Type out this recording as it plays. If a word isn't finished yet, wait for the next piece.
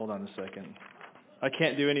on a second. I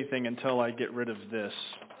can't do anything until I get rid of this.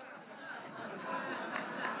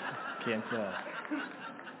 Can't.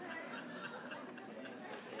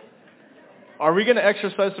 Are we going to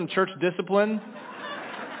exercise some church discipline?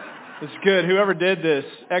 It's good. Whoever did this,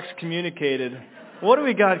 excommunicated. What do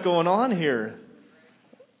we got going on here?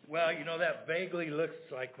 Well, that vaguely looks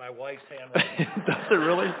like my wife's handwriting. Does it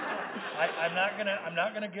really? I'm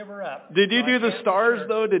not gonna give her up. Did you do the stars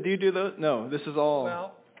though? Did you do those? No, this is all.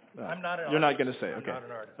 Well, I'm not an artist. You're not going to say. I'm Okay. not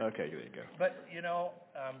an artist. Okay, there you go. But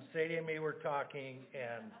Sadie and me were talking,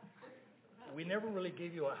 and we never really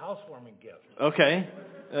gave you a housewarming gift. Okay.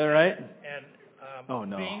 All right. And oh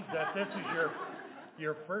no. Being that this is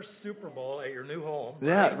your first Super Bowl at your new home.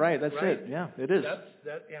 Yeah, right. That's it. Yeah, it is.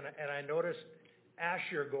 And I noticed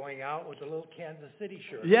Asher going out with a little Kansas City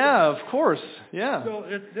shirt. Yeah, of course. Yeah. So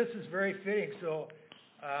this is very fitting. So,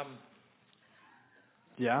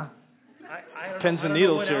 yeah. I don't Pins know, and I don't needles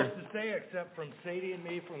know what here. else to say except from Sadie and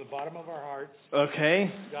me from the bottom of our hearts.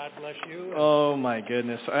 Okay. God bless you. Oh my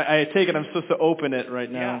goodness. I take it I'm supposed to open it right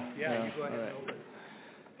now. Yeah, you go ahead and open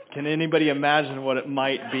it. Can anybody imagine what it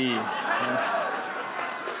might be?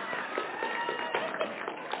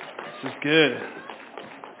 This is good.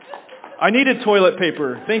 I needed toilet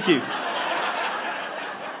paper. Thank you.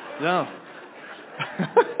 No.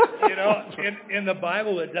 In the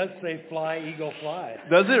Bible it does say fly, eagle, fly.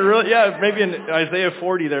 Does it really? Yeah, maybe in Isaiah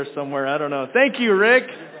 40 there somewhere. I don't know. Thank you, Rick.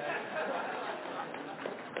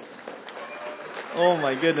 Oh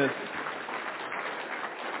my goodness.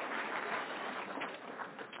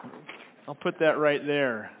 I'll put that right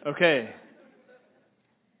there. Okay.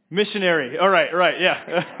 Missionary. All right,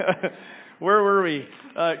 yeah. Where were we?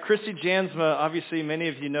 Christy Jansma, obviously many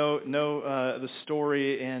of you know the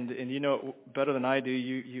story, and you know it better than I do.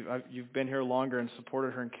 You've been here longer and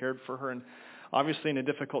supported her and cared for her, and obviously in a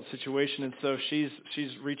difficult situation. And so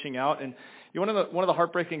she's reaching out. And one of the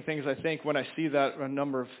heartbreaking things I think when I see that, a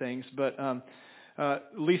number of things, but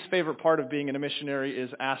least favorite part of being a missionary is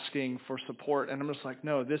asking for support. And I'm just like,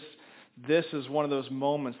 no, this is one of those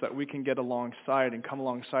moments that we can get alongside and come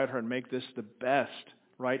alongside her and make this the best.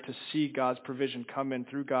 Right, to see God's provision come in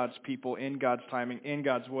through God's people, in God's timing, in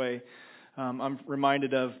God's way. I'm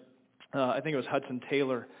reminded of, I think it was Hudson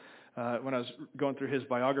Taylor, when I was going through his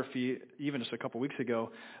biography, even just a couple weeks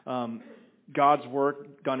ago. God's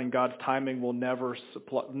work done in God's timing will never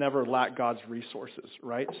lack God's resources,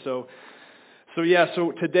 right? So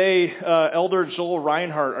today, Elder Joel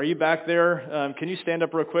Reinhardt, are you back there? Can you stand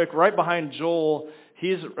up real quick? Right behind Joel,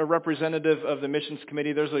 he's a representative of the missions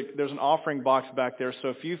committee. There's an offering box back there. So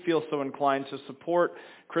if you feel so inclined to support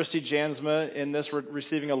Christy Jansma in this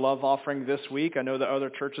receiving a love offering this week, I know that other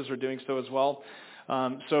churches are doing so as well.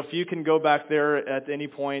 So if you can go back there at any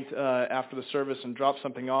point after the service and drop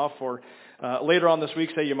something off, or later on this week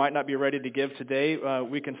say you might not be ready to give today,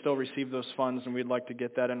 we can still receive those funds, and we'd like to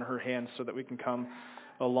get that in her hands so that we can come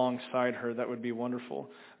alongside her. That would be wonderful.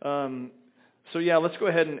 So let's go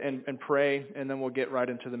ahead and pray, and then we'll get right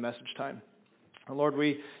into the message time. Lord,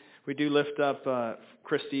 we do lift up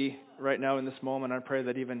Christy right now in this moment. I pray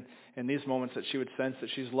that even in these moments that she would sense that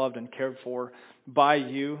she's loved and cared for by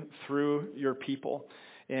you through your people.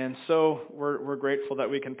 And so we're grateful that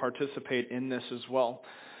we can participate in this as well.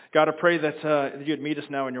 God, I pray that you would meet us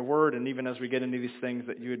now in your word, and even as we get into these things,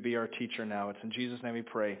 that you would be our teacher now. It's in Jesus' name we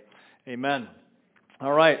pray. Amen.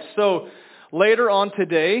 All right, so later on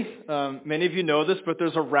today, many of you know this, but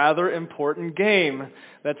there's a rather important game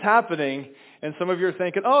that's happening. And some of you are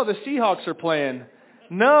thinking, oh, the Seahawks are playing.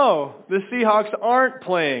 No, the Seahawks aren't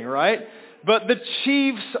playing, right? But the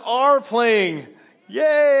Chiefs are playing.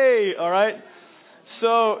 Yay! All right.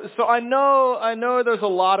 So I know there's a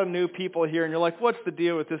lot of new people here, and you're like, what's the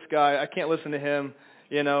deal with this guy? I can't listen to him,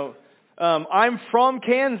 I'm from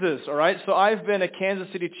Kansas, all right? So I've been a Kansas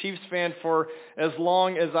City Chiefs fan for as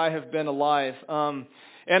long as I have been alive.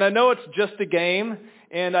 And I know it's just a game,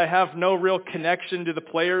 and I have no real connection to the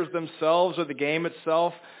players themselves or the game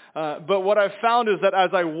itself. But what I've found is that as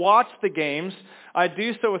I watch the games, I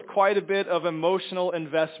do so with quite a bit of emotional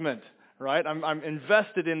investment, right? I'm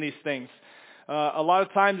invested in these things. A lot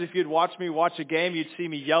of times if you'd watch me watch a game, you'd see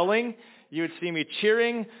me yelling. You would see me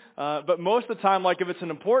cheering, but most of the time, like if it's an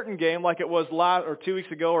important game, like it was 2 weeks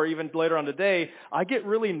ago or even later on today, I get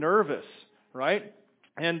really nervous, right?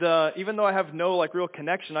 And even though I have no real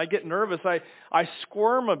connection, I get nervous. I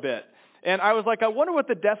squirm a bit. And I was like, I wonder what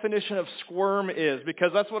the definition of squirm is,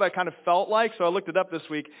 because that's what I kind of felt like, so I looked it up this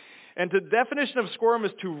week. And the definition of squirm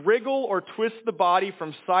is to wriggle or twist the body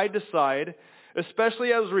from side to side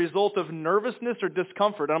especially as a result of nervousness or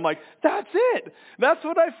discomfort. And I'm like, that's it. That's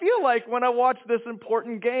what I feel like when I watch this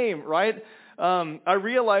important game, right? I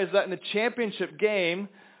realized that in the championship game,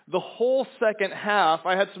 the whole second half,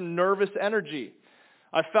 I had some nervous energy.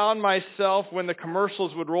 I found myself, when the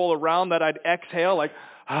commercials would roll around, that I'd exhale, like,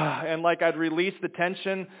 and like I'd release the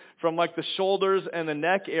tension from like the shoulders and the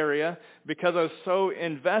neck area because I was so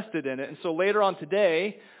invested in it. And so later on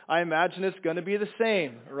today, I imagine it's going to be the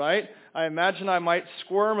same, right? I imagine I might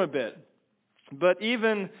squirm a bit. But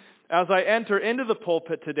even as I enter into the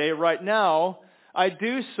pulpit today, right now, I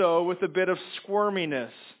do so with a bit of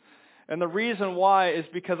squirminess. And the reason why is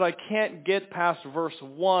because I can't get past verse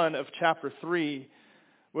 1 of chapter 3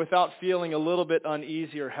 without feeling a little bit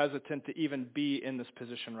uneasy or hesitant to even be in this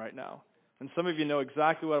position right now. And some of you know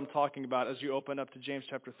exactly what I'm talking about as you open up to James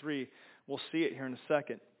chapter 3. We'll see it here in a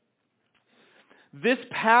second. This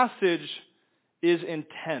passage is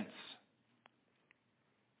intense.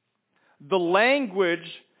 The language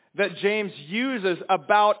that James uses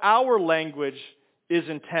about our language is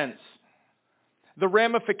intense. The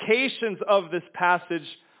ramifications of this passage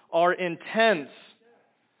are intense.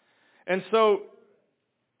 And so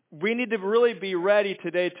we need to really be ready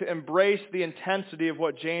today to embrace the intensity of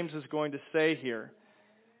what James is going to say here.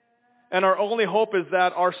 And our only hope is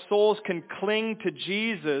that our souls can cling to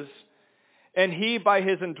Jesus, and He, by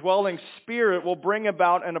His indwelling Spirit, will bring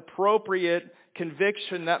about an appropriate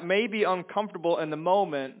conviction that may be uncomfortable in the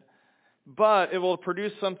moment, but it will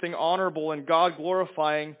produce something honorable and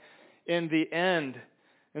God-glorifying in the end.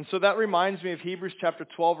 And so that reminds me of Hebrews chapter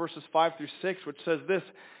 12, verses 5 through 6, which says this: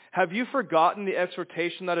 have you forgotten the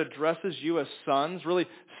exhortation that addresses you as sons, really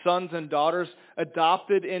sons and daughters,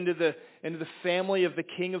 adopted into the family of the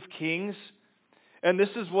King of Kings? And this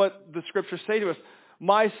is what the scriptures say to us: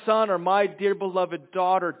 my son or my dear beloved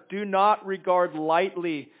daughter, do not regard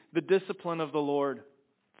lightly the discipline of the Lord,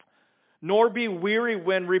 nor be weary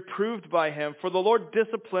when reproved by Him. For the Lord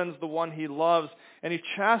disciplines the one He loves, and He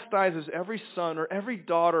chastises every son or every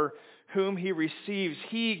daughter whom He receives.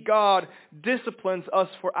 He, God, disciplines us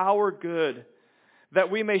for our good,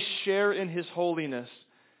 that we may share in His holiness.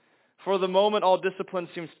 For the moment, all discipline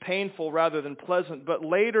seems painful rather than pleasant, but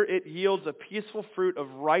later it yields a peaceful fruit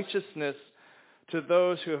of righteousness to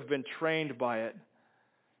those who have been trained by it.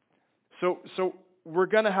 So we're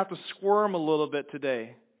going to have to squirm a little bit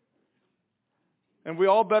today. And we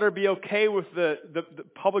all better be okay with the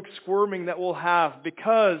public squirming that we'll have,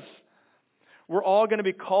 because we're all going to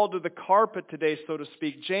be called to the carpet today, so to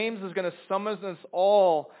speak. James is going to summon us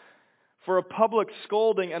all for a public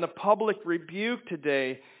scolding and a public rebuke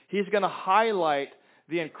today. He's going to highlight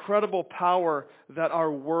the incredible power that our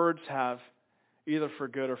words have, either for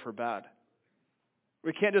good or for bad.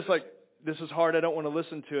 We can't just like, this is hard, I don't want to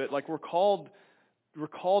listen to it. Like we're called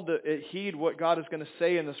to heed what God is going to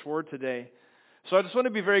say in this word today. So I just want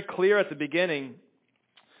to be very clear at the beginning.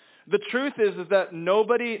 The truth is that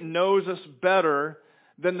nobody knows us better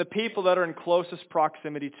than the people that are in closest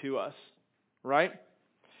proximity to us, right?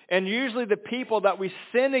 And usually the people that we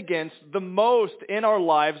sin against the most in our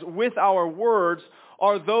lives with our words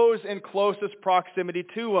are those in closest proximity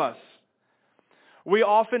to us. We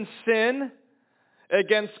often sin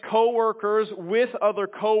against coworkers with other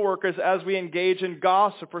coworkers as we engage in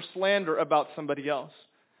gossip or slander about somebody else.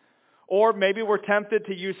 Or maybe we're tempted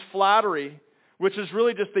to use flattery, which is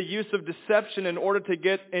really just the use of deception in order to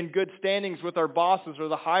get in good standings with our bosses or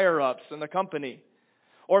the higher-ups in the company.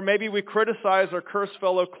 Or maybe we criticize or curse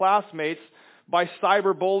fellow classmates by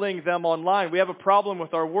cyberbullying them online. We have a problem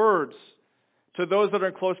with our words to those that are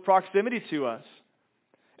in close proximity to us.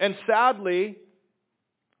 And sadly,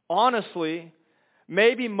 honestly,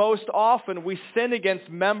 maybe most often we sin against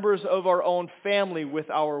members of our own family with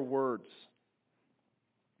our words.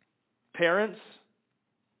 Parents,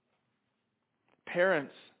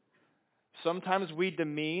 sometimes we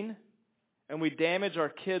demean and we damage our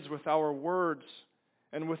kids with our words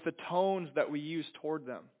and with the tones that we use toward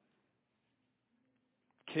them.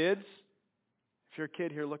 Kids, if you're a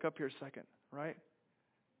kid here, look up here a second, right?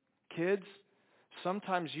 Kids,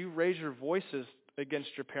 sometimes you raise your voices against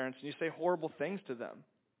your parents and you say horrible things to them.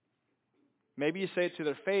 Maybe you say it to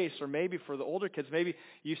their face, or maybe for the older kids, maybe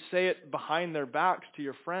you say it behind their backs to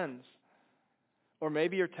your friends. Or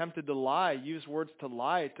maybe you're tempted to lie, use words to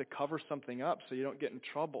lie to cover something up so you don't get in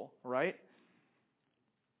trouble, right?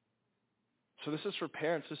 So this is for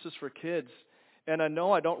parents, this is for kids. And I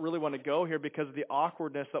know I don't really want to go here because of the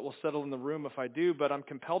awkwardness that will settle in the room if I do, but I'm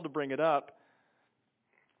compelled to bring it up.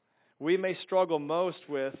 We may struggle most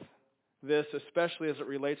with this, especially as it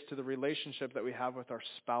relates to the relationship that we have with our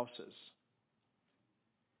spouses.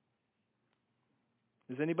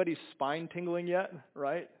 Is anybody's spine tingling yet,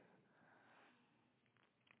 right?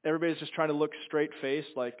 Everybody's just trying to look straight-faced,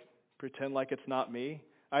 like pretend like it's not me.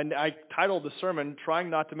 I titled the sermon, Trying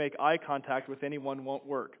Not to Make Eye Contact with Anyone Won't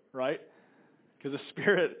Work, right? Because the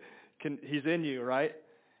Spirit, He's in you, right?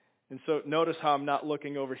 And so notice how I'm not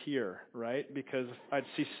looking over here, right? Because I'd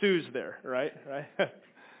see Sue's there, right?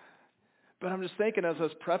 But I'm just thinking as I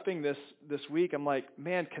was prepping this week, I'm like,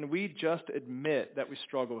 man, can we just admit that we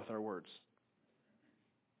struggle with our words?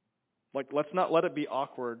 Like, let's not let it be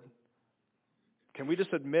awkward. Can we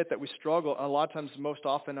just admit that we struggle a lot of times, most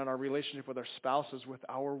often in our relationship with our spouses, with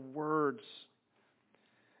our words?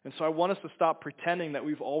 And so I want us to stop pretending that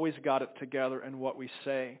we've always got it together in what we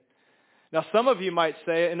say. Now, some of you might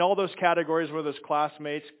say, in all those categories, whether it's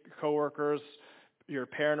classmates, coworkers, your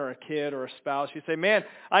parent or a kid or a spouse, you say, man,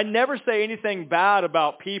 I never say anything bad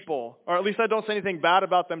about people, or at least I don't say anything bad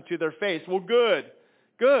about them to their face. Well, good.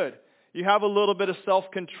 You have a little bit of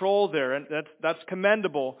self-control there, and that's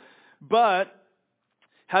commendable. But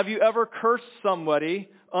have you ever cursed somebody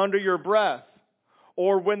under your breath,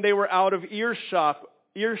 or when they were out of earshot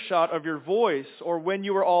of your voice, or when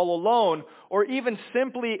you were all alone, or even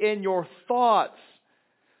simply in your thoughts?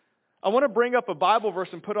 I want to bring up a Bible verse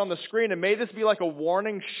and put it on the screen, and may this be like a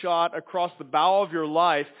warning shot across the bow of your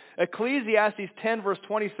life. Ecclesiastes 10 verse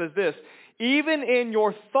 20 says this, even in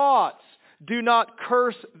your thoughts do not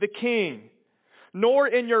curse the king, nor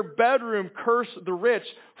in your bedroom curse the rich,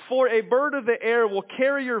 for a bird of the air will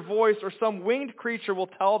carry your voice, or some winged creature will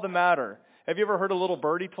tell the matter. Have you ever heard a little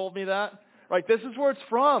birdie told me that? Right, this is where it's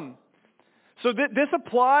from. So this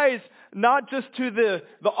applies not just to the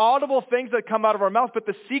audible things that come out of our mouth, but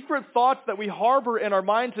the secret thoughts that we harbor in our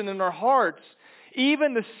minds and in our hearts.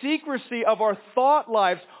 Even the secrecy of our thought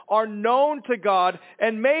lives are known to God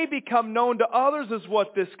and may become known to others, is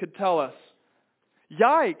what this could tell us.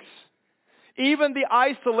 Yikes. Even the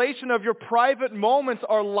isolation of your private moments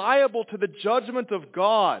are liable to the judgment of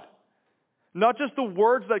God. Not just the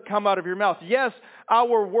words that come out of your mouth. Yes,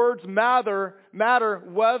 our words matter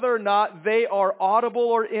whether or not they are audible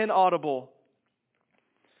or inaudible.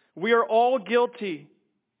 We are all guilty.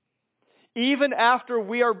 Even after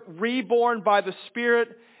we are reborn by the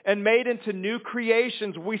Spirit and made into new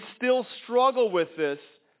creations, we still struggle with this.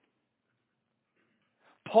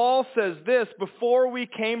 Paul says this, before we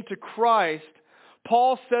came to Christ,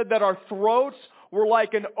 Paul said that our throats were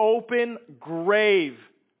like an open grave.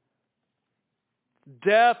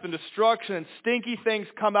 Death and destruction and stinky things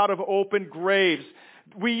come out of open graves.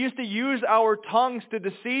 We used to use our tongues to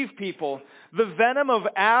deceive people. The venom of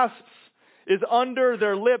asps is under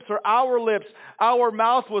their lips, or our lips. Our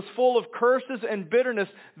mouth was full of curses and bitterness.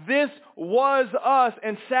 This was us,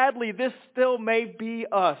 and sadly, this still may be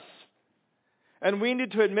us. And we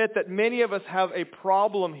need to admit that many of us have a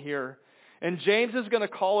problem here. And James is going to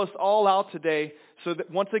call us all out today, so that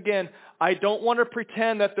once again, I don't want to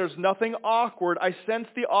pretend that there's nothing awkward. I sense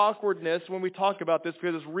the awkwardness when we talk about this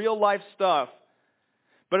because it's real life stuff.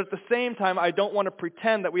 But at the same time, I don't want to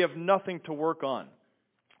pretend that we have nothing to work on.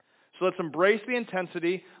 So let's embrace the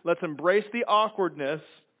intensity. Let's embrace the awkwardness.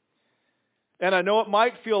 And I know it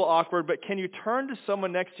might feel awkward, but can you turn to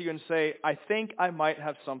someone next to you and say, I think I might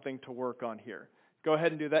have something to work on here? Go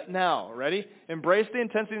ahead and do that now. Ready? Embrace the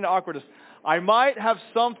intensity and the awkwardness. I might have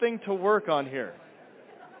something to work on here.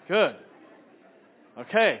 Good.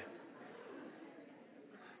 Okay.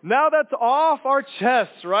 Now that's off our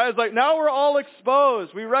chests, right? It's like now we're all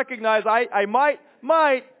exposed. We recognize I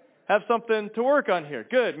might have something to work on here.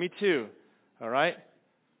 Good. Me too. All right.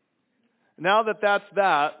 Now that's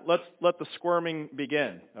that, let's let the squirming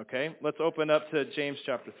begin. Okay. Let's open up to James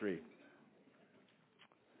chapter 3.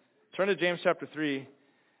 Turn to James chapter 3.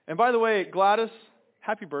 And by the way, Gladys,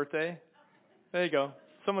 happy birthday. There you go.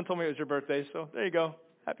 Someone told me it was your birthday, so there you go.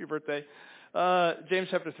 Happy birthday. James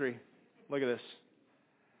chapter 3. Look at this.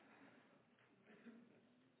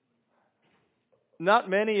 Not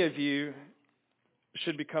many of you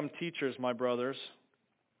should become teachers, my brothers,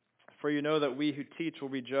 for you know that we who teach will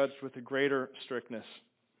be judged with a greater strictness.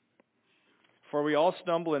 For we all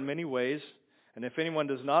stumble in many ways, and if anyone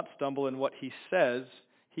does not stumble in what he says,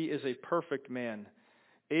 he is a perfect man,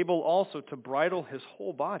 able also to bridle his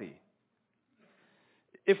whole body.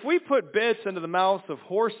 If we put bits into the mouths of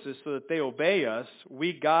horses so that they obey us,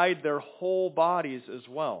 we guide their whole bodies as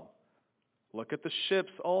well. Look at the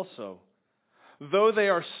ships also. Though they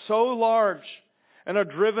are so large and are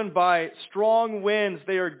driven by strong winds,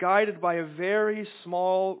 they are guided by a very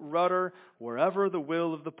small rudder wherever the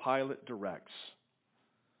will of the pilot directs.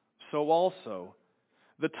 So also,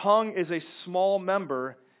 the tongue is a small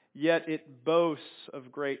member, yet it boasts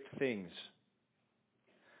of great things.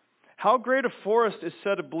 How great a forest is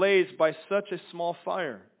set ablaze by such a small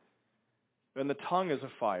fire? And the tongue is a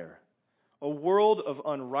fire, a world of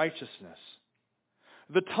unrighteousness.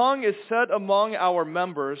 The tongue is set among our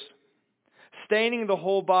members, staining the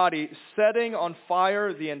whole body, setting on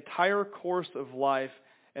fire the entire course of life,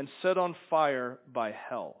 and set on fire by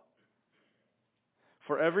hell.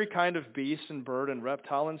 For every kind of beast and bird and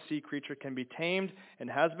reptile and sea creature can be tamed and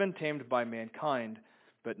has been tamed by mankind,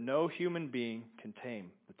 but no human being can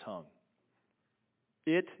tame the tongue.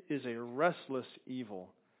 It is a restless evil,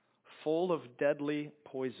 full of deadly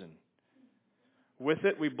poison. With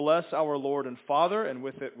it we bless our Lord and Father, and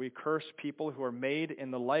with it we curse people who are made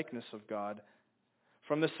in the likeness of God.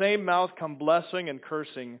 From the same mouth come blessing and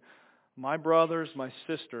cursing. My brothers, my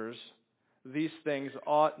sisters, these things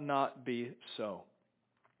ought not be so.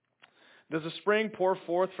 Does a spring pour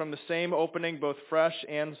forth from the same opening both fresh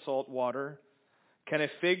and salt water? Can a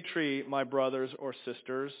fig tree, my brothers or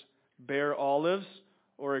sisters, bear olives,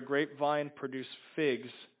 or a grapevine produce figs?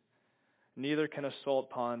 Neither can a salt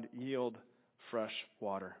pond yield fresh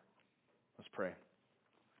water. Let's pray.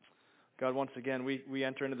 God, once again, we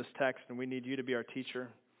enter into this text and we need you to be our teacher.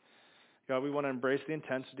 God, we want to embrace the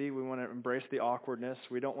intensity. We want to embrace the awkwardness.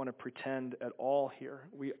 We don't want to pretend at all here.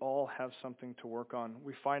 We all have something to work on.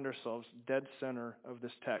 We find ourselves dead center of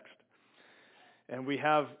this text. And we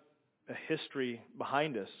have a history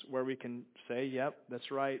behind us where we can say, yep,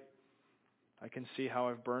 that's right. I can see how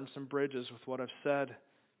I've burned some bridges with what I've said.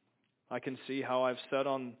 I can see how I've set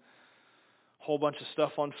on a whole bunch of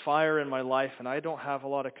stuff on fire in my life, and I don't have a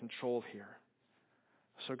lot of control here.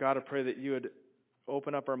 So God, I pray that you would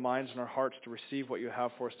open up our minds and our hearts to receive what you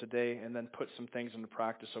have for us today, and then put some things into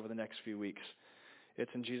practice over the next few weeks.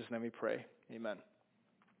 It's in Jesus' name we pray. Amen.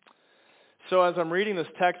 So as I'm reading this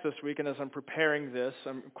text this week, and as I'm preparing this,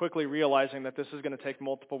 I'm quickly realizing that this is going to take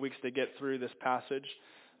multiple weeks to get through this passage.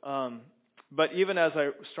 But even as I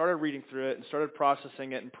started reading through it and started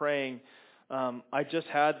processing it and praying, I just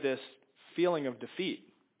had this feeling of defeat.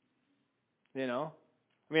 You know?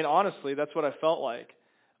 I mean, honestly, that's what I felt like.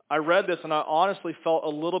 I read this and I honestly felt a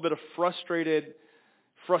little bit of frustration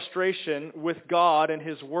with God and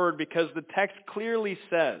His Word, because the text clearly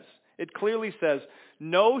says,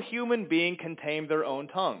 no human being can tame their own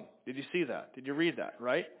tongue. Did you see that? Did you read that,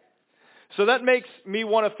 right? So that makes me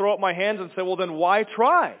want to throw up my hands and say, well, then why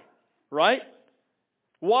try? Right?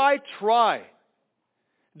 Why try?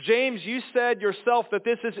 James, you said yourself that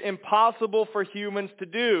this is impossible for humans to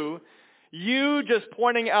do. You just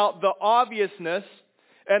pointing out the obviousness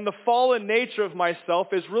and the fallen nature of myself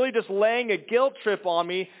is really just laying a guilt trip on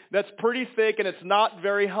me that's pretty thick, and it's not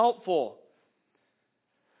very helpful.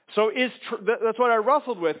 So that's what I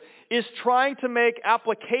wrestled with. Is trying to make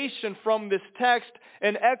application from this text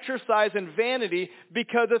an exercise in vanity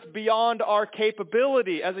because it's beyond our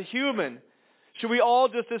capability as a human? Should we all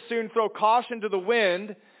just as soon throw caution to the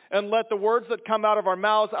wind and let the words that come out of our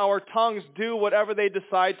mouths, our tongues, do whatever they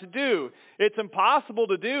decide to do? It's impossible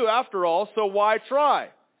to do after all, so why try?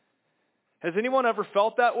 Has anyone ever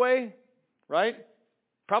felt that way? Right?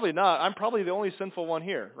 Probably not. I'm probably the only sinful one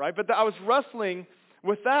here, right? But I was wrestling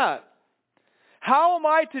with that. How am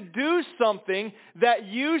I to do something that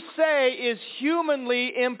you say is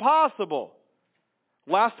humanly impossible?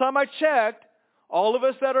 Last time I checked, all of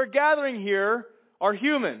us that are gathering here are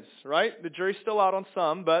humans, right? The jury's still out on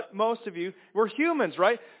some, but most of you, we're humans,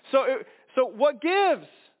 right? So what gives,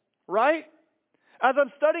 right? As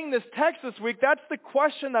I'm studying this text this week, that's the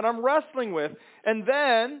question that I'm wrestling with. And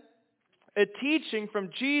then a teaching from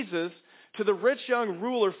Jesus to the rich young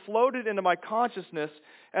ruler floated into my consciousness,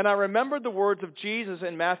 and I remembered the words of Jesus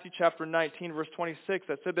in Matthew chapter 19, verse 26,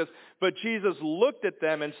 that said this, "But Jesus looked at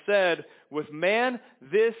them and said, with man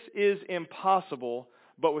this is impossible,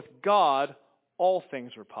 but with God all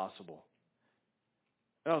things are possible."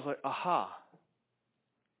 And I was like, aha.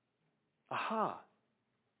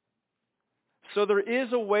 So there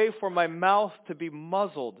is a way for my mouth to be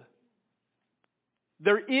muzzled.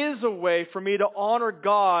 There is a way for me to honor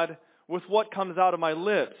God with what comes out of my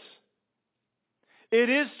lips. It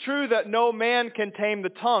is true that no man can tame the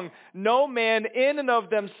tongue. No man in and of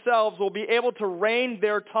themselves will be able to rein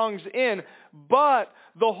their tongues in. But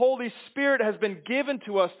the Holy Spirit has been given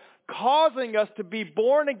to us, causing us to be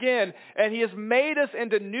born again. And He has made us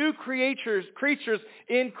into new creatures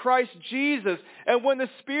in Christ Jesus. And when the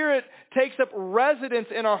Spirit takes up residence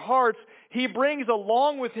in our hearts, He brings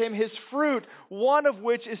along with Him His fruit, one of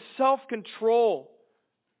which is self-control.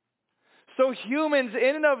 So humans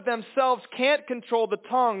in and of themselves can't control the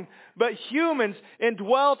tongue, but humans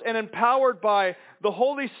indwelt and empowered by the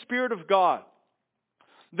Holy Spirit of God.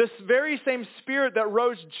 This very same Spirit that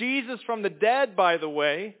rose Jesus from the dead, by the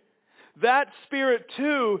way, that Spirit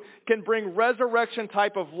too can bring resurrection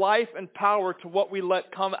type of life and power to what we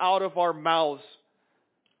let come out of our mouths.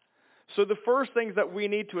 So the first things that we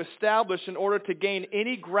need to establish in order to gain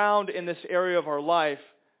any ground in this area of our life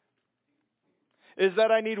is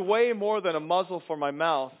that I need way more than a muzzle for my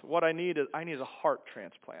mouth. What I need is a heart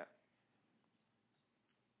transplant.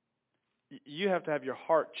 You have to have your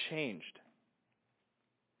heart changed.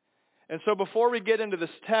 And so before we get into this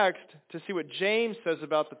text to see what James says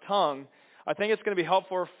about the tongue, I think it's going to be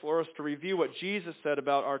helpful for us to review what Jesus said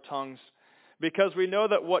about our tongues, because we know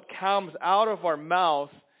that what comes out of our mouth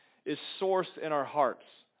is sourced in our hearts.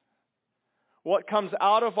 What comes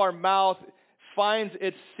out of our mouth finds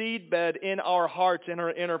its seedbed in our hearts, in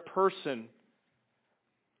our inner person.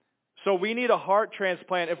 So we need a heart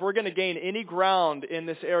transplant if we're going to gain any ground in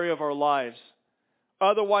this area of our lives.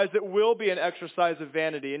 Otherwise, it will be an exercise of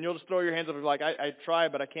vanity. And you'll just throw your hands up and be like, I try,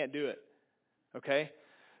 but I can't do it. Okay?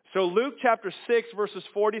 So Luke chapter 6, verses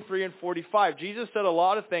 43 and 45. Jesus said a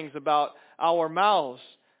lot of things about our mouths.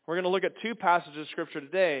 We're going to look at two passages of Scripture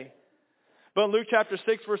today. But in Luke chapter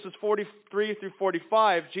 6, verses 43 through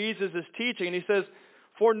 45, Jesus is teaching, and he says,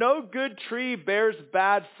 "For no good tree bears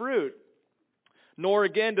bad fruit, nor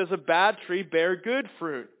again does a bad tree bear good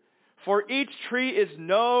fruit. For each tree is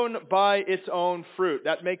known by its own fruit."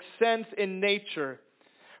 That makes sense in nature.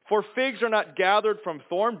 "For figs are not gathered from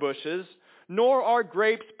thorn bushes, nor are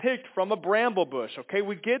grapes picked from a bramble bush." Okay,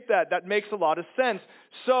 we get that. That makes a lot of sense.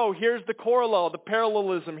 So here's the corollary, the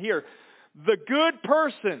parallelism here. The good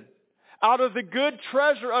person, out of the good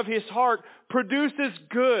treasure of his heart, produces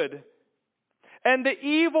good. And the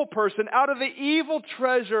evil person, out of the evil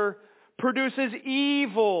treasure, produces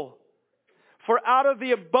evil. For out of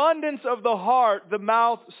the abundance of the heart, the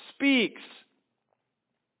mouth speaks.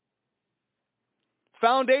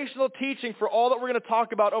 Foundational teaching for all that we're going to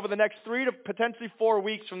talk about over the next 3 to potentially 4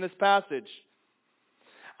 weeks from this passage.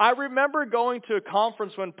 I remember going to a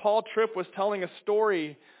conference when Paul Tripp was telling a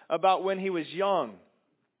story about when he was young.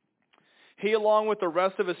 He, along with the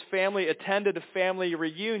rest of his family, attended a family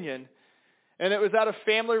reunion. And it was at a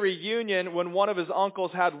family reunion when one of his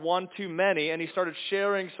uncles had one too many, and he started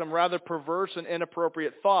sharing some rather perverse and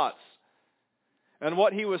inappropriate thoughts. And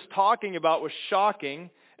what he was talking about was shocking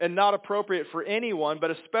and not appropriate for anyone, but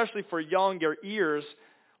especially for younger ears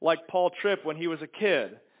like Paul Tripp when he was a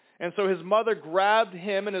kid. And so his mother grabbed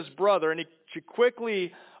him and his brother, and she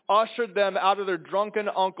quickly ushered them out of their drunken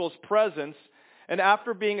uncle's presence. And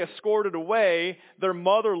after being escorted away, their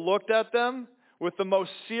mother looked at them with the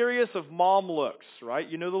most serious of mom looks, right?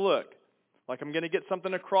 You know the look. Like, I'm going to get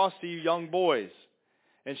something across to you young boys.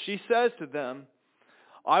 And she says to them,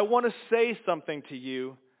 "I want to say something to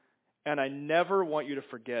you, and I never want you to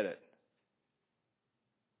forget it."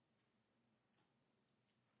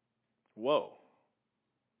 Whoa.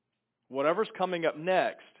 Whatever's coming up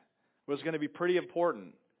next was going to be pretty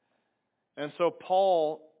important. And so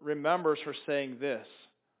Paul remembers her saying this: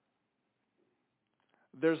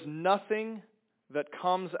 "There's nothing that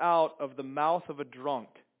comes out of the mouth of a drunk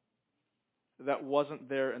that wasn't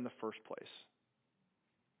there in the first place."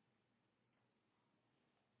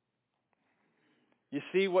 You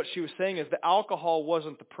see, what she was saying is the alcohol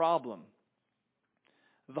wasn't the problem.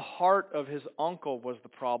 The heart of his uncle was the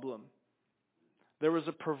problem. There was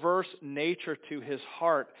a perverse nature to his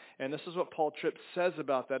heart. And this is what Paul Tripp says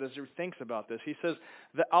about that as he thinks about this. He says,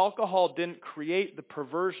 the alcohol didn't create the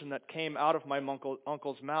perversion that came out of my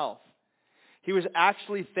uncle's mouth. He was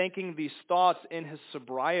actually thinking these thoughts in his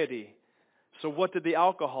sobriety. So what did the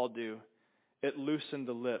alcohol do? It loosened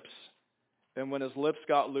the lips. And when his lips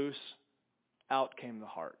got loose, out came the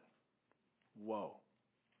heart. Whoa.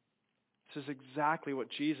 This is exactly what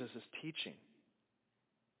Jesus is teaching.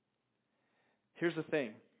 Here's the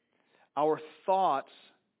thing. Our thoughts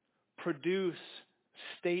produce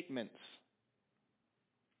statements.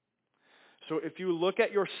 So if you look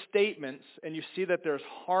at your statements and you see that there's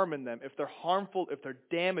harm in them, if they're harmful, if they're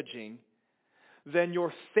damaging, then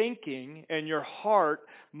your thinking and your heart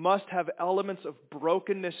must have elements of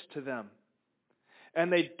brokenness to them.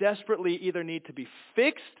 And they desperately either need to be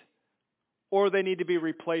fixed or they need to be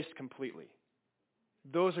replaced completely.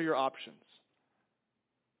 Those are your options.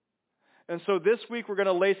 And so this week we're going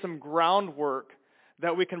to lay some groundwork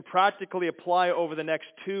that we can practically apply over the next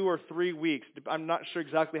 2 or 3 weeks. I'm not sure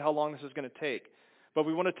exactly how long this is going to take. But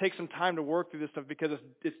we want to take some time to work through this stuff because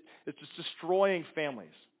it's just destroying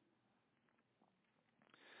families.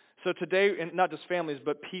 So today, and not just families,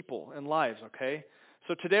 but people and lives, okay?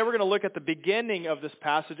 So today we're going to look at the beginning of this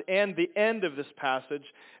passage and the end of this passage.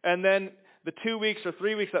 And then the 2 weeks or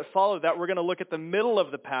 3 weeks that follow that, we're going to look at the middle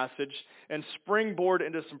of the passage and springboard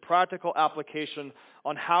into some practical application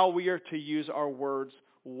on how we are to use our words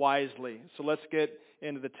wisely. So let's get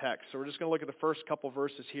into the text. So we're just going to look at the first couple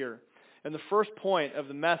verses here. And the first point of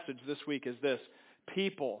the message this week is this: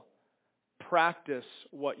 people, practice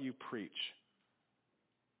what you preach.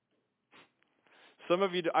 Some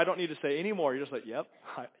of you, I don't need to say any more. You're just like, yep,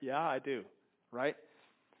 yeah, I do, right?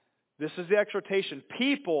 This is the exhortation.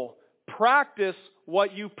 People, practice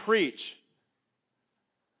what you preach.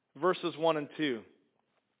 Verses 1 and 2.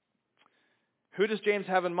 Who does James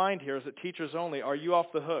have in mind here? Is it teachers only? Are you off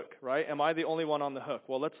the hook, right? Am I the only one on the hook?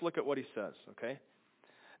 Well, let's look at what he says, okay?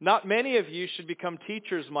 Not many of you should become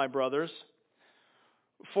teachers, my brothers,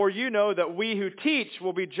 for you know that we who teach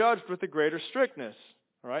will be judged with a greater strictness.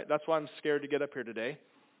 All right, that's why I'm scared to get up here today.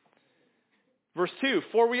 Verse 2,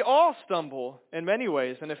 for we all stumble in many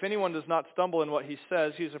ways, and if anyone does not stumble in what he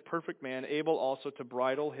says, he is a perfect man, able also to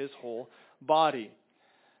bridle his whole body.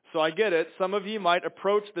 So I get it. Some of you might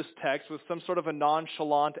approach this text with some sort of a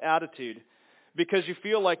nonchalant attitude because you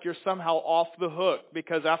feel like you're somehow off the hook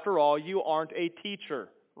because, after all, you aren't a teacher,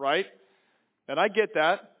 right? And I get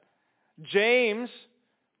that. James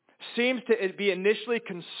seems to be initially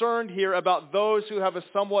concerned here about those who have a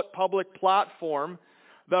somewhat public platform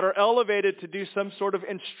that are elevated to do some sort of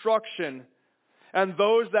instruction. And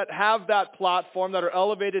those that have that platform that are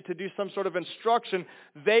elevated to do some sort of instruction,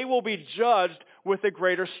 they will be judged with a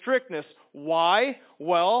greater strictness. Why?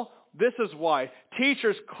 Well, this is why.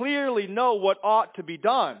 Teachers clearly know what ought to be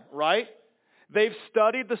done, right? They've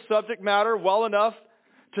studied the subject matter well enough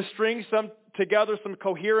to string together some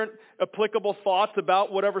coherent, applicable thoughts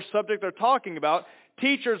about whatever subject they're talking about.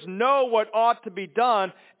 Teachers know what ought to be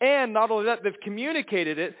done, and not only that, they've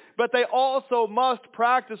communicated it, but they also must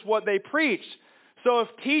practice what they preach. So if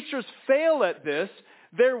teachers fail at this,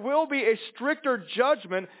 there will be a stricter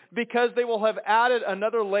judgment because they will have added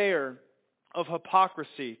another layer of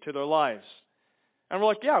hypocrisy to their lives. And we're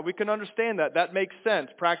like, yeah, we can understand that. That makes sense.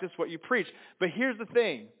 Practice what you preach. But here's the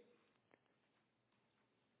thing.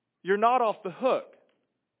 You're not off the hook.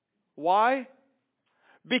 Why?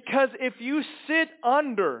 Because if you sit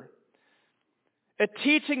under a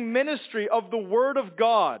teaching ministry of the Word of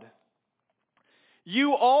God,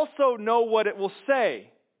 you also know what it will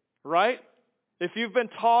say, right? If you've been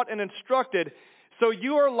taught and instructed, so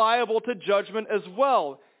you are liable to judgment as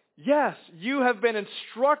well. Yes, you have been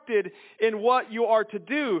instructed in what you are to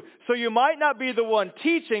do. So you might not be the one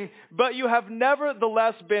teaching, but you have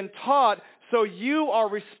nevertheless been taught. So you are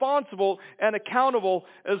responsible and accountable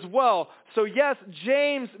as well. So yes,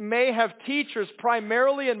 James may have teachers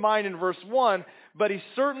primarily in mind in verse 1, but he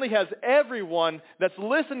certainly has everyone that's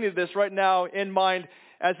listening to this right now in mind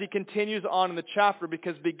as he continues on in the chapter,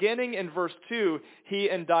 because beginning in verse 2, he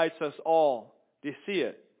indicts us all. Do you see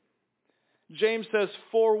it? James says,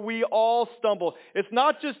 for we all stumble. It's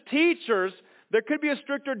not just teachers. There could be a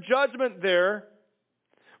stricter judgment there,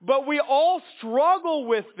 but we all struggle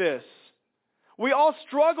with this. We all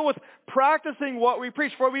struggle with practicing what we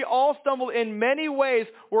preach, for we all stumble in many ways.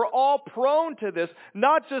 We're all prone to this,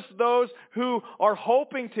 not just those who are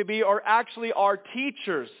hoping to be or actually are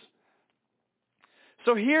teachers.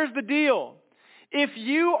 So here's the deal. If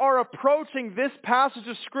you are approaching this passage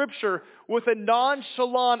of Scripture with a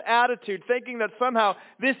nonchalant attitude, thinking that somehow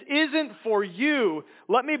this isn't for you,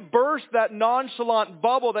 let me burst that nonchalant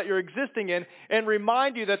bubble that you're existing in and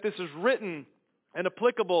remind you that this is written and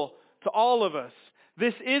applicable to all of us.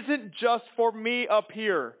 This isn't just for me up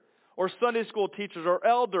here, or Sunday school teachers, or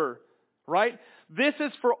elder, right? This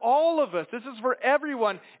is for all of us. This is for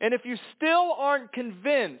everyone. And if you still aren't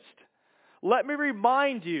convinced, let me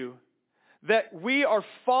remind you that we are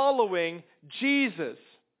following Jesus.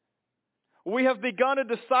 We have begun a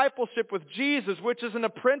discipleship with Jesus, which is an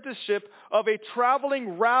apprenticeship of a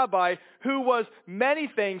traveling rabbi who was many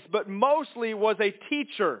things, but mostly was a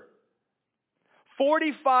teacher.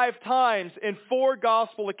 45 times in 4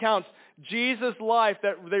 gospel accounts, Jesus' life,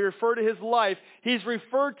 that they refer to his life, he's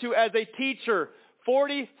referred to as a teacher.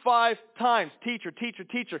 45 times. Teacher, teacher,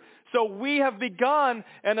 teacher. So we have begun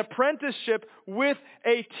an apprenticeship with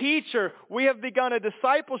a teacher. We have begun a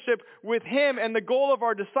discipleship with him, and the goal of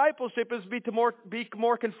our discipleship is to be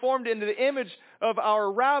more conformed into the image of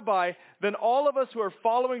our rabbi. Then all of us who are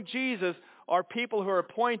following Jesus are people who are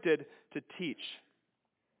appointed to teach.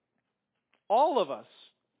 All of us.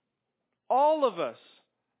 All of us.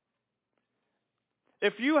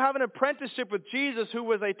 If you have an apprenticeship with Jesus who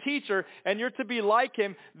was a teacher and you're to be like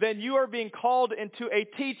him, then you are being called into a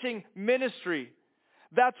teaching ministry.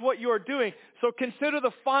 That's what you are doing. So consider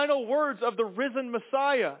the final words of the risen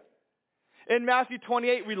Messiah. In Matthew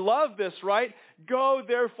 28, we love this, right? Go,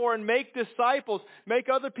 therefore, and make disciples. Make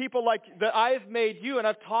other people like that I have made you, and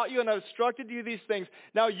I've taught you, and I've instructed you these things.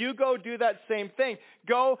 Now you go do that same thing.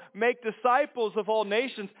 Go make disciples of all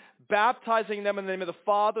nations, baptizing them in the name of the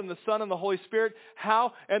Father, and the Son, and the Holy Spirit.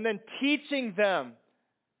 How? And then teaching them.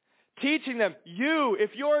 Teaching them. You,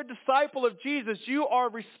 if you're a disciple of Jesus, you are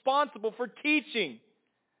responsible for teaching.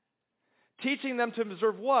 Teaching them to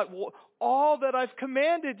observe what? Well, all that I've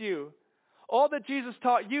commanded you. All that Jesus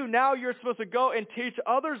taught you, now you're supposed to go and teach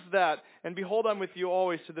others that. And behold, I'm with you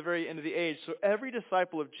always to the very end of the age. So every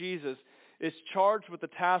disciple of Jesus is charged with the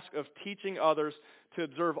task of teaching others to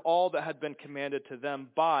observe all that had been commanded to them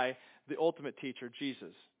by the ultimate teacher,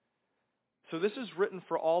 Jesus. So this is written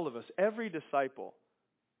for all of us. Every disciple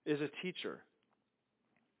is a teacher.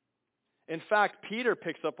 In fact, Peter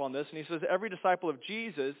picks up on this and he says every disciple of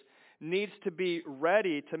Jesus needs to be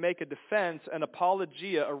ready to make a defense, an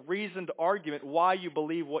apologia, a reasoned argument why you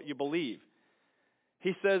believe what you believe.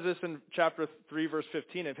 He says this in chapter 3, verse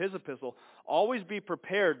 15 of his epistle. Always be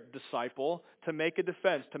prepared, disciple, to make a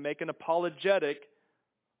defense, to make an apologetic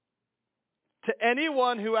to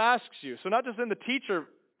anyone who asks you. So not just in the teacher,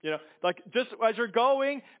 like just as you're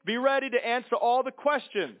going, be ready to answer all the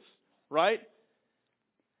questions, right?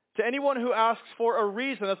 To anyone who asks for a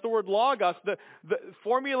reason, that's the word logos,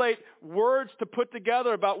 formulate words to put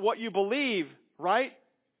together about what you believe, right?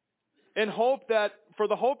 In hope that, for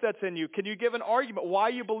the hope that's in you. Can you give an argument why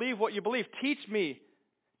you believe what you believe? Teach me,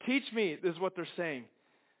 is what they're saying.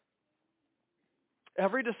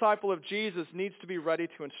 Every disciple of Jesus needs to be ready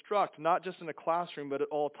to instruct, not just in a classroom, but at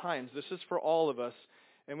all times. This is for all of us,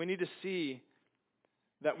 and we need to see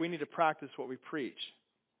that we need to practice what we preach.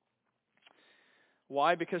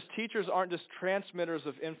 Why? Because teachers aren't just transmitters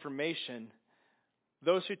of information.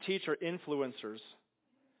 Those who teach are influencers.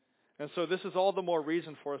 And so this is all the more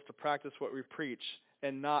reason for us to practice what we preach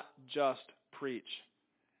and not just preach.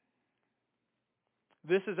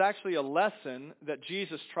 This is actually a lesson that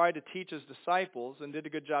Jesus tried to teach his disciples and did a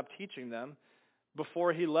good job teaching them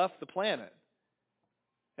before he left the planet.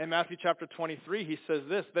 In Matthew chapter 23, he says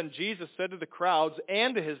this, Then Jesus said to the crowds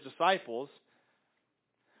and to his disciples,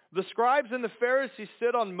 The scribes and the Pharisees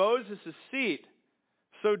sit on Moses' seat.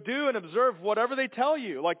 So do and observe whatever they tell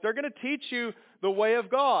you. Like they're going to teach you the way of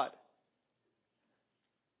God.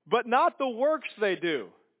 But not the works they do.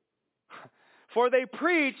 For they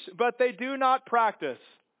preach, but they do not practice.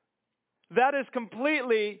 That is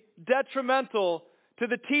completely detrimental to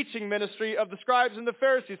the teaching ministry of the scribes and the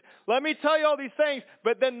Pharisees. Let me tell you all these things,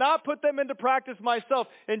 but then not put them into practice myself.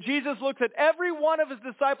 And Jesus looks at every one of his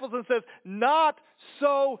disciples and says, not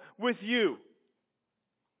so with you.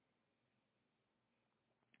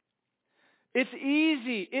 It's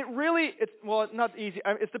easy. It's not easy.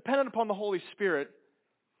 It's dependent upon the Holy Spirit.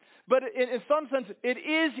 But in some sense, it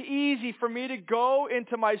is easy for me to go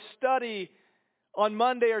into my study on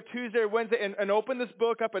Monday or Tuesday or Wednesday and open this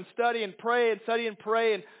book up and study and pray and study and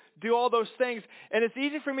pray and do all those things. And it's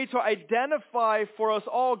easy for me to identify for us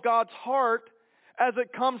all God's heart as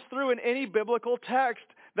it comes through in any biblical text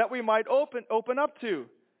that we might open up to.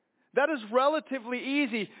 That is relatively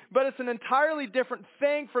easy, but it's an entirely different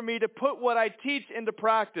thing for me to put what I teach into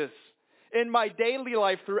practice in my daily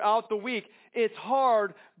life throughout the week. It's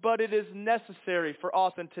hard, but it is necessary for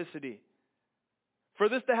authenticity. For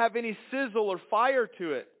this to have any sizzle or fire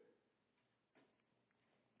to it.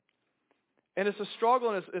 And it's a struggle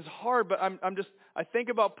and it's hard, but I think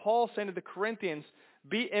about Paul saying to the Corinthians,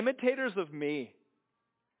 be imitators of me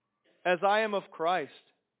as I am of Christ.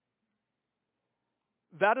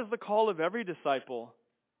 That is the call of every disciple.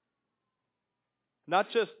 Not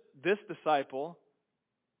just this disciple,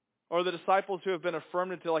 or the disciples who have been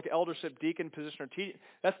affirmed into like eldership, deacon position, or teaching.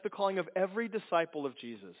 That's the calling of every disciple of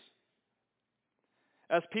Jesus.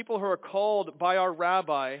 As people who are called by our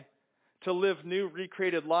rabbi to live new,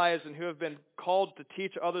 recreated lives and who have been called to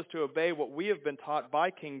teach others to obey what we have been taught by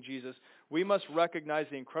King Jesus, we must recognize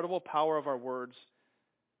the incredible power of our words.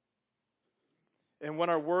 And when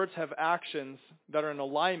our words have actions that are in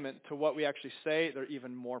alignment to what we actually say, they're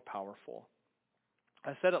even more powerful.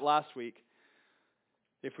 I said it last week.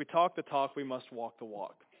 If we talk the talk, we must walk the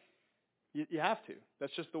walk. You have to.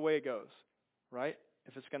 That's just the way it goes, right?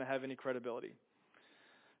 If it's going to have any credibility.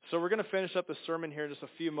 So we're going to finish up the sermon here in just a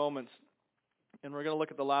few moments, and we're going to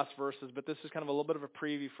look at the last verses, but this is kind of a little bit of a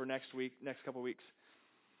preview for next couple of weeks.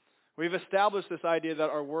 We've established this idea that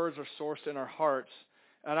our words are sourced in our hearts,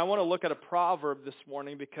 and I want to look at a proverb this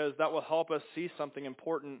morning because that will help us see something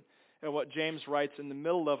important in what James writes in the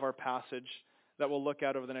middle of our passage that we'll look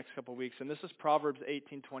at over the next couple of weeks. And this is Proverbs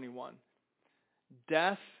 18:21.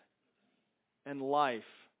 Death and life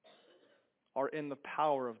are in the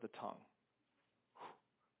power of the tongue.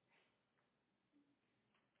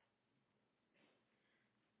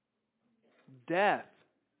 Death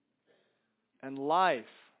and life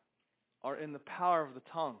are in the power of the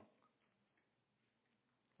tongue.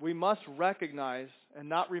 We must recognize and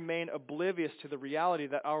not remain oblivious to the reality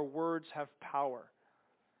that our words have power.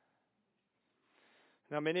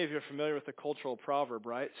 Now, many of you are familiar with the cultural proverb,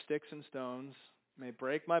 right? Sticks and stones may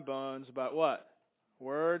break my bones, but what?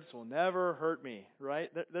 Words will never hurt me,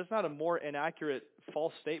 right? There's not a more inaccurate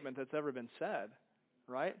false statement that's ever been said,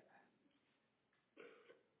 right?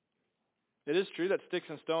 It is true that sticks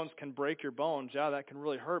and stones can break your bones. Yeah, that can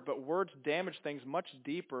really hurt, but words damage things much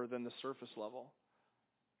deeper than the surface level.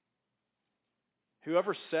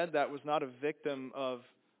 Whoever said that was not a victim of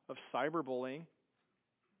cyberbullying.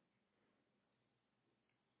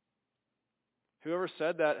 Whoever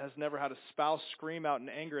said that has never had a spouse scream out in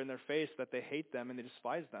anger in their face that they hate them and they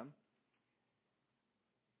despise them.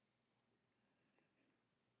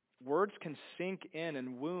 Words can sink in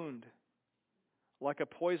and wound like a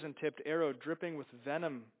poison-tipped arrow dripping with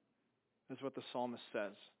venom, is what the psalmist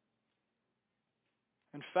says.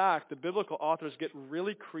 In fact, the biblical authors get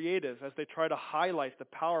really creative as they try to highlight the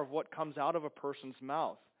power of what comes out of a person's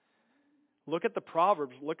mouth. Look at the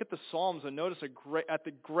Proverbs, look at the Psalms, and notice at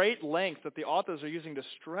the great length that the authors are using to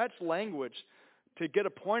stretch language to get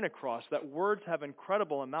a point across that words have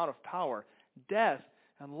incredible amount of power. Death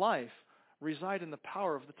and life reside in the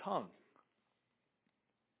power of the tongue.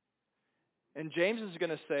 And James is going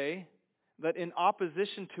to say that in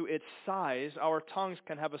opposition to its size, our tongues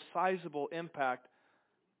can have a sizable impact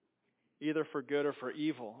either for good or for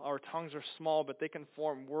evil. Our tongues are small, but they can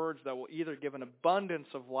form words that will either give an abundance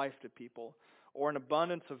of life to people or an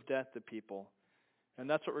abundance of death to people. And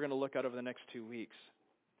that's what we're going to look at over the next 2 weeks.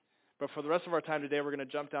 But for the rest of our time today, we're going to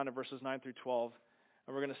jump down to verses 9 through 12,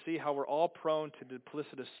 and we're going to see how we're all prone to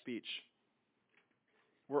duplicitous speech.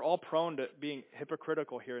 We're all prone to being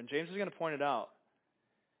hypocritical here, and James is going to point it out.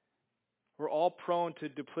 We're all prone to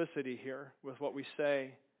duplicity here with what we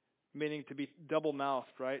say, meaning to be double-mouthed,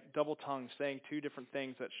 right? Double-tongued, saying two different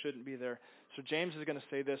things that shouldn't be there. So James is going to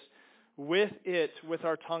say this, with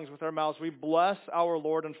our tongues, with our mouths, we bless our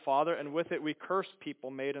Lord and Father, and with it we curse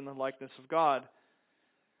people made in the likeness of God.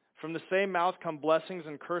 From the same mouth come blessings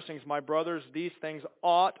and cursings. My brothers, these things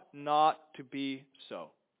ought not to be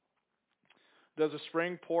so. Does a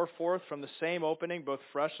spring pour forth from the same opening both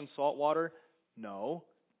fresh and salt water? No.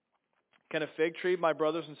 Can a fig tree, my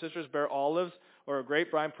brothers and sisters, bear olives, or a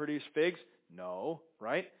grapevine produce figs? No,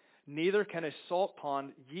 right? Neither can a salt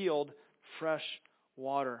pond yield fresh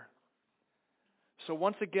water. So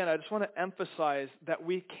once again, I just want to emphasize that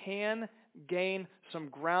we can gain some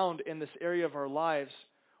ground in this area of our lives.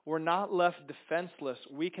 We're not left defenseless.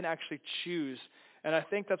 We can actually choose. And I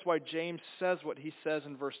think that's why James says what he says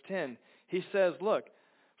in verse 10. He says, look,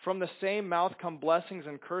 from the same mouth come blessings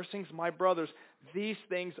and cursings. My brothers, these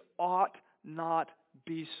things ought not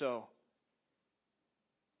be so.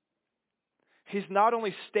 He's not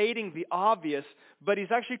only stating the obvious, but he's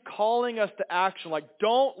actually calling us to action. Like,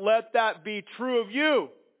 don't let that be true of you.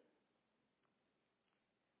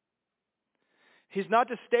 He's not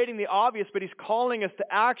just stating the obvious, but he's calling us to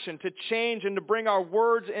action, to change and to bring our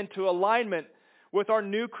words into alignment with our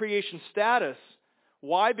new creation status.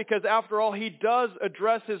 Why? Because after all, he does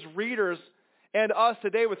address his readers and us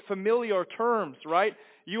today with familiar terms, right?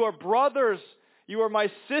 You are brothers. You are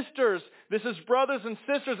my sisters. This is brothers and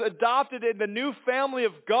sisters adopted in the new family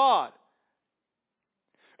of God.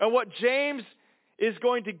 And what James is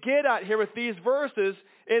going to get at here with these verses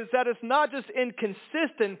is that it's not just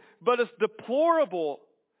inconsistent, but it's deplorable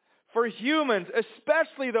for humans,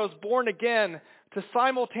 especially those born again, to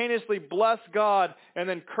simultaneously bless God and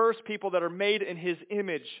then curse people that are made in His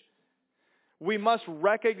image. We must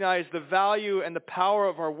recognize the value and the power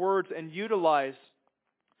of our words and utilize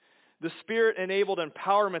the Spirit-enabled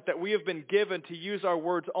empowerment that we have been given to use our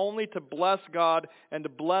words only to bless God and to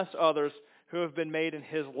bless others who have been made in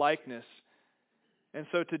His likeness. And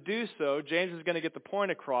so to do so, James is going to get the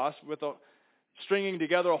point across with stringing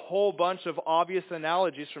together a whole bunch of obvious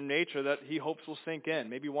analogies from nature that he hopes will sink in.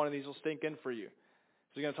 Maybe one of these will sink in for you.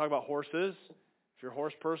 So he's going to talk about horses. If you're a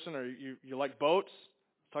horse person or you like boats,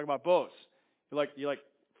 let's talk about boats. You like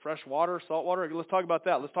fresh water, salt water? Let's talk about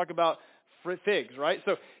that. Let's talk about figs, right?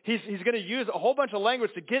 So he's going to use a whole bunch of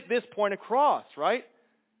language to get this point across, right?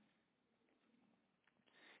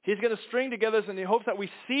 He's going to string together this, and he hopes that we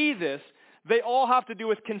see this. They all have to do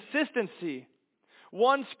with consistency.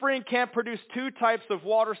 One spring can't produce two types of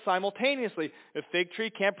water simultaneously. A fig tree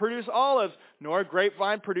can't produce olives, nor a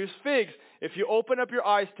grapevine produce figs. If you open up your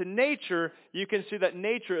eyes to nature, you can see that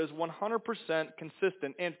nature is 100%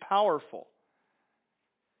 consistent and powerful.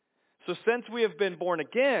 So since we have been born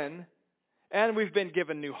again, and we've been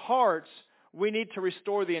given new hearts, we need to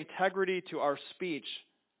restore the integrity to our speech.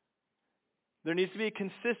 There needs to be a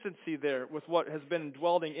consistency there with what has been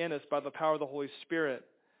dwelling in us by the power of the Holy Spirit.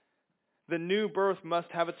 The new birth must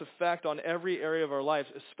have its effect on every area of our lives,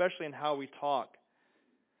 especially in how we talk.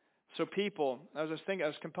 So people, I was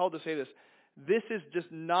compelled to say this. This is just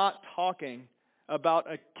not talking about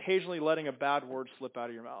occasionally letting a bad word slip out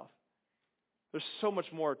of your mouth. There's so much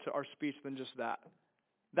more to our speech than just that.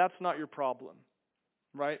 That's not your problem,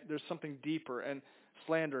 right? There's something deeper, and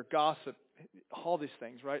slander, gossip, all these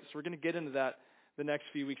things, right? So we're going to get into that the next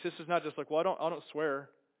few weeks. This is not just like, well, I don't swear.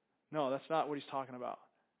 No, that's not what he's talking about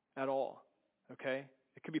at all. Okay?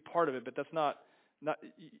 It could be part of it, but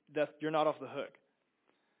you're not off the hook.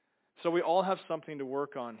 So we all have something to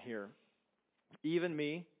work on here. Even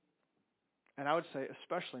me, and I would say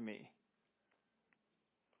especially me.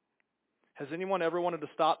 Has anyone ever wanted to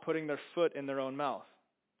stop putting their foot in their own mouth?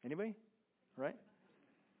 Anybody? Right?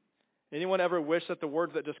 Anyone ever wish that the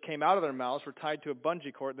words that just came out of their mouths were tied to a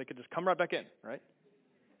bungee cord and they could just come right back in, right?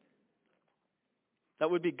 That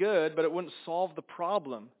would be good, but it wouldn't solve the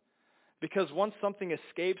problem. Because once something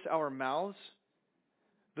escapes our mouths,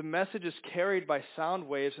 the message is carried by sound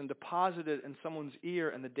waves and deposited in someone's ear,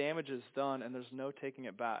 and the damage is done, and there's no taking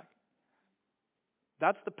it back.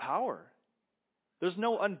 That's the power. There's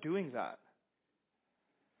no undoing that.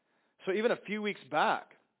 So even a few weeks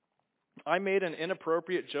back, I made an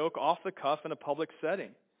inappropriate joke off the cuff in a public setting.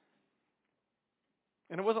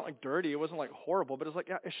 And it wasn't like dirty, it wasn't like horrible, but it was like,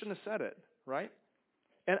 yeah, I shouldn't have said it, right?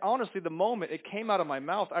 And honestly, the moment it came out of my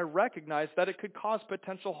mouth, I recognized that it could cause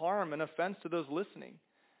potential harm and offense to those listening.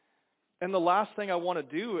 And the last thing I want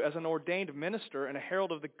to do as an ordained minister and a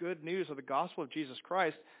herald of the good news of the gospel of Jesus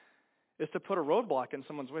Christ is to put a roadblock in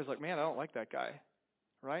someone's way. It's like, man, I don't like that guy,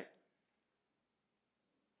 right?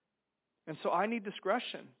 And so I need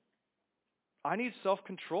discretion. I need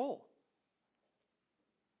self-control.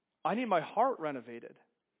 I need my heart renovated.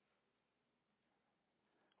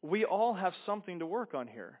 We all have something to work on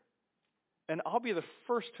here. And I'll be the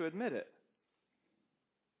first to admit it.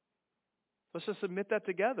 Let's just admit that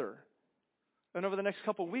together. And over the next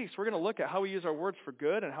couple of weeks, we're going to look at how we use our words for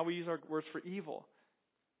good and how we use our words for evil.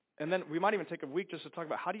 And then we might even take a week just to talk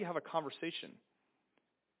about how do you have a conversation.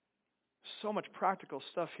 So much practical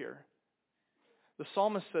stuff here. The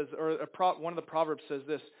psalmist says, or one of the Proverbs says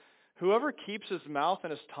this, whoever keeps his mouth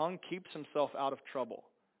and his tongue keeps himself out of trouble.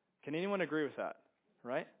 Can anyone agree with that?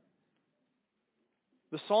 Right?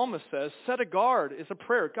 The psalmist says, set a guard is a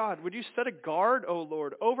prayer. God, would you set a guard, O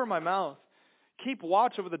Lord, over my mouth? Keep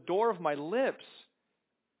watch over the door of my lips.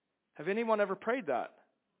 Have anyone ever prayed that?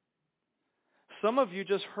 Some of you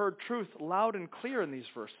just heard truth loud and clear in these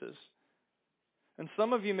verses. And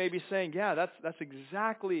some of you may be saying, yeah, that's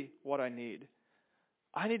exactly what I need.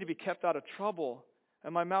 I need to be kept out of trouble,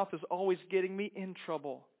 and my mouth is always getting me in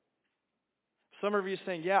trouble. Some of you are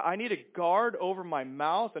saying, yeah, I need a guard over my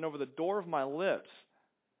mouth and over the door of my lips.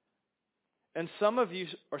 And some of you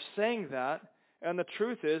are saying that, and the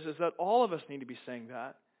truth is that all of us need to be saying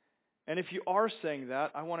that. And if you are saying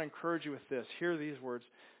that, I want to encourage you with this. Hear these words.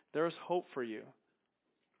 There is hope for you.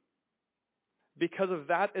 Because of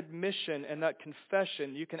that admission and that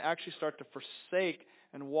confession, you can actually start to forsake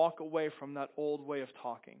and walk away from that old way of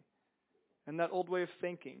talking, and that old way of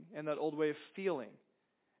thinking, and that old way of feeling.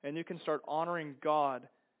 And you can start honoring God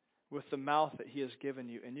with the mouth that He has given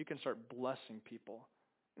you, and you can start blessing people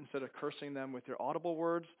instead of cursing them with your audible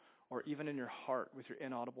words or even in your heart with your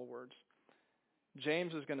inaudible words.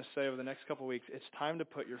 James is going to say over the next couple of weeks, it's time to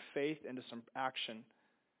put your faith into some action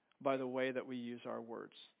by the way that we use our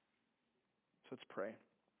words. So let's pray.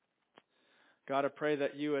 God, I pray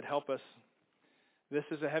that you would help us. This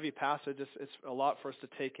is a heavy passage. It's a lot for us to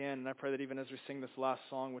take in. And I pray that even as we sing this last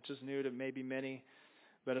song, which is new to maybe many,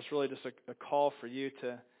 but it's really just a call for you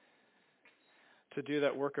to do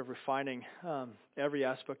that work of refining every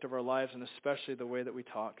aspect of our lives, and especially the way that we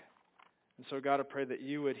talk. And so, God, I pray that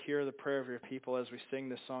you would hear the prayer of your people as we sing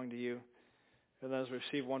this song to you. And as we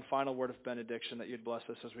receive one final word of benediction, that you'd bless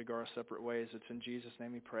us as we go our separate ways. It's in Jesus'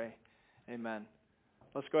 name we pray. Amen.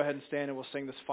 Let's go ahead and stand and we'll sing this final